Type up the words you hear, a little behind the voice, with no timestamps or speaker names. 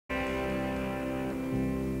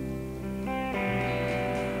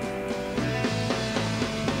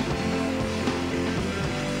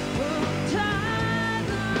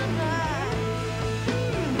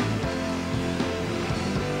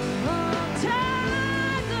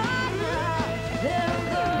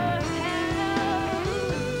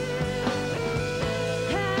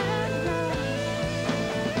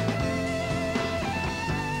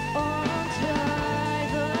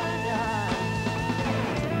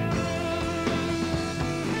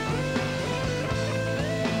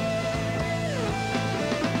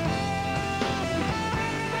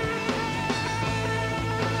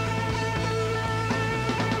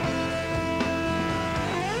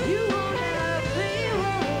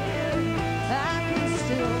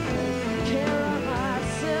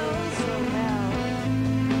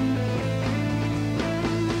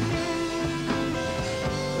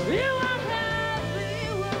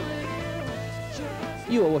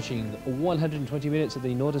You are watching 120 minutes of the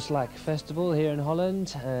Noorderslag Festival here in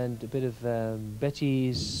Holland, and a bit of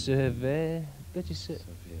Bettie Serveert.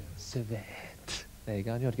 Serveert. There you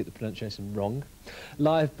go. I knew how to get the pronunciation wrong.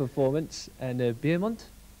 Live performance, and Beermont.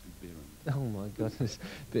 Oh my goodness.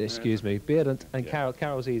 Excuse me. Beermont and Carol.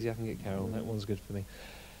 Carol's easy. I can get Carol. That one's good for me.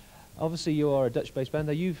 Obviously, you are a Dutch-based band.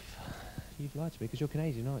 Though you've lied to me because you're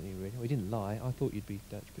Canadian, aren't you? Really? Well, you didn't lie. I thought you'd be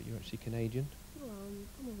Dutch, but you're actually Canadian.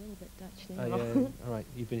 I'm a little bit Dutch now. Oh, yeah. All right,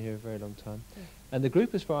 you've been here a very long time. Yeah. And the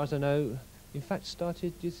group, as far as I know, in fact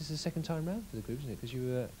started, this is the second time round for the group, isn't it? Because you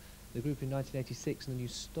were the group in 1986 and then you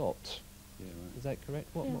stopped. Yeah, right. Is that correct?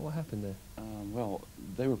 What happened there? Well,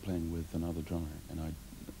 they were playing with another drummer, and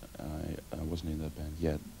I wasn't in that band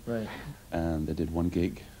yet. Right. And they did one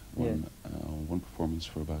gig, one performance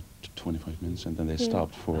for about 25 minutes, and then they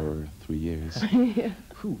stopped for 3 years. Yeah.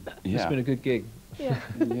 It's been a good gig. Yeah.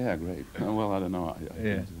 Yeah, great. Well, I don't know.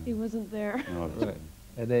 He wasn't there. No, Right.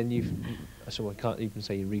 And then so I can't even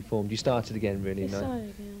say you reformed. You started again, really, in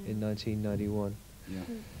 1991. Yeah.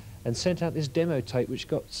 And sent out this demo tape which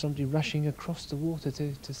got somebody rushing across the water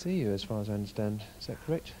to see you, as far as I understand. Is that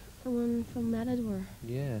correct? Someone from Matador.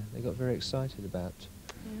 Yeah, they got very excited about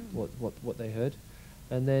what they heard.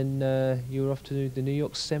 And then you were off to the New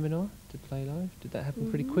York seminar to play live. Did that happen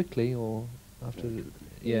pretty quickly, or after?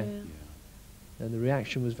 Yeah. And the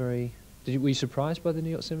reaction was very... were you surprised by the New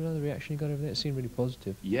York seminar, the reaction you got over there? It seemed really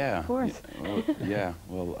positive. Yeah. Of course.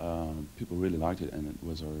 Well, people really liked it, and it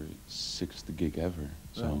was our 6th gig ever.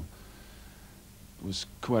 So it was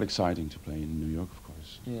quite exciting to play in New York, of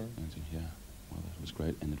course. Yeah. And well, that was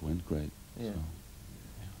great, and it went great. Yeah. So,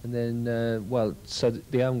 And then, so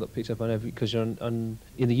the album got picked up, I know, because you're in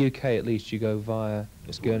the UK at least, you go via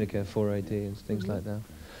Guernica, 4AD and things like that.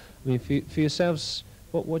 I mean, for yourselves,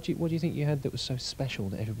 what do you think you had that was so special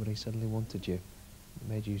that everybody suddenly wanted you? It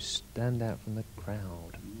made you stand out from the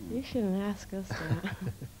crowd? You shouldn't ask us that.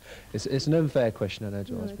 It's an unfair question, I know,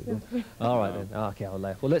 to No, ask it's people. not. All right then. Okay, I'll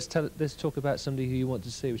laugh. Well, let's talk about somebody who you want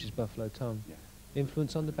to see, which is Buffalo Tom. Yeah.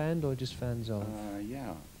 Influence on the band, or just fans of?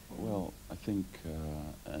 Yeah. Well, I think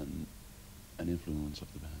an influence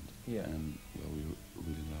of the band. Yeah. And well, we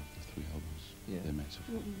really love the 3 albums they made so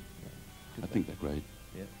far. Good I think they're great.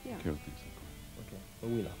 Yeah. Yeah. Carol thinks they're great. Okay.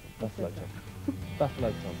 Well, we love them. Buffalo Tom. Buffalo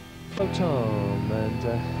Tom. Buffalo Tom. And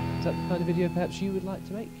is that the kind of video perhaps you would like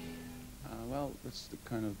to make? Well, that's the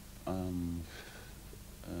kind of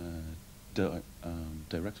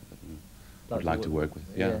director that we would like to work with.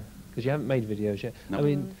 Yeah. Because you haven't made videos yet. No. I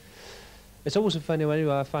mean, it's always a funny one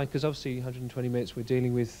anyway, I find, because obviously 120 minutes we're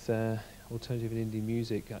dealing with alternative and indie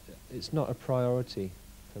music. It's not a priority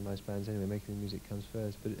for most bands anyway, making the music comes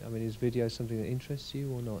first. But I mean, is video something that interests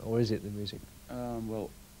you or not? Or is it the music? Well,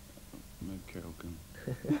 maybe Carol can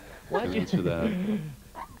Why did answer that.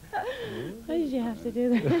 Why did you have to do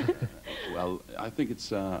that? Well, I think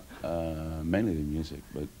it's mainly the music,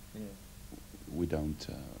 but we don't.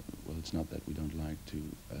 Well, it's not that we don't like to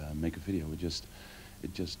make a video. It just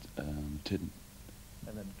didn't.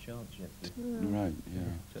 And had a chance yet. Right.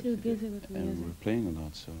 Yeah. Too busy with And music. we're playing a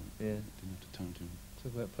lot, so Yeah. didn't have the time to.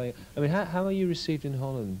 Talk about playing. I mean, how are you received in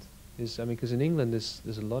Holland? Because in England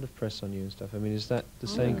there's a lot of press on you and stuff. I mean, is that the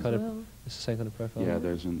same kind of? It's the same kind of profile. Yeah,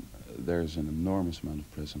 there's an enormous amount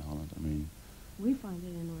of press in Holland. I mean, We find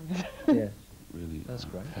it enormous. Yeah. really, That's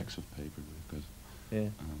great. packs of paper because Yeah.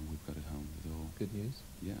 we've got it home with all. Good news.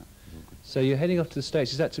 Yeah, with all good. So you're heading off to the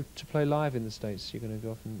States. Is that to play live in the States? You're going to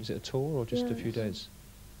go off and, is it a tour or just a few days?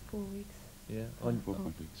 4 weeks. Yeah. 4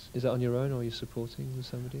 weeks. Is that on your own or are you supporting with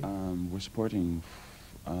somebody? We're supporting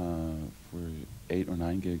for 8 or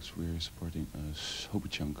 9 gigs. We're supporting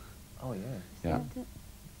Chunk. Oh yeah. Yeah.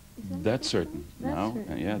 That's certain now.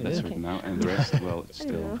 certain. Yeah, that's Okay. certain now. And the rest, well, it's I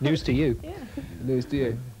don't still. know. News to you. Yeah. News to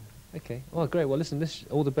you. Okay. Well, great. Well, listen.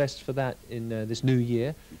 All the best for that in this new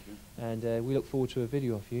year, Thank you. and we look forward to a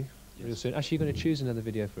video of you real Yes. soon. Actually, you're going to choose another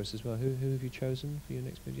video for us as well. Who have you chosen for your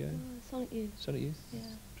next video? Sonic Youth. Sonic Youth. Yeah.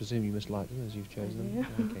 Presume you must like them as you've chosen them.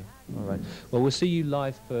 do. Okay. All right. Well, we'll see you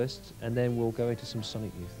live first, and then we'll go into some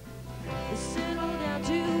Sonic Youth. Settle down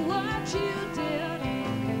to what you did.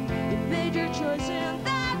 You made your choice and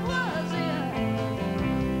that was it.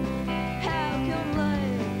 How come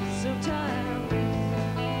life sometimes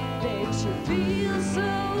makes you feel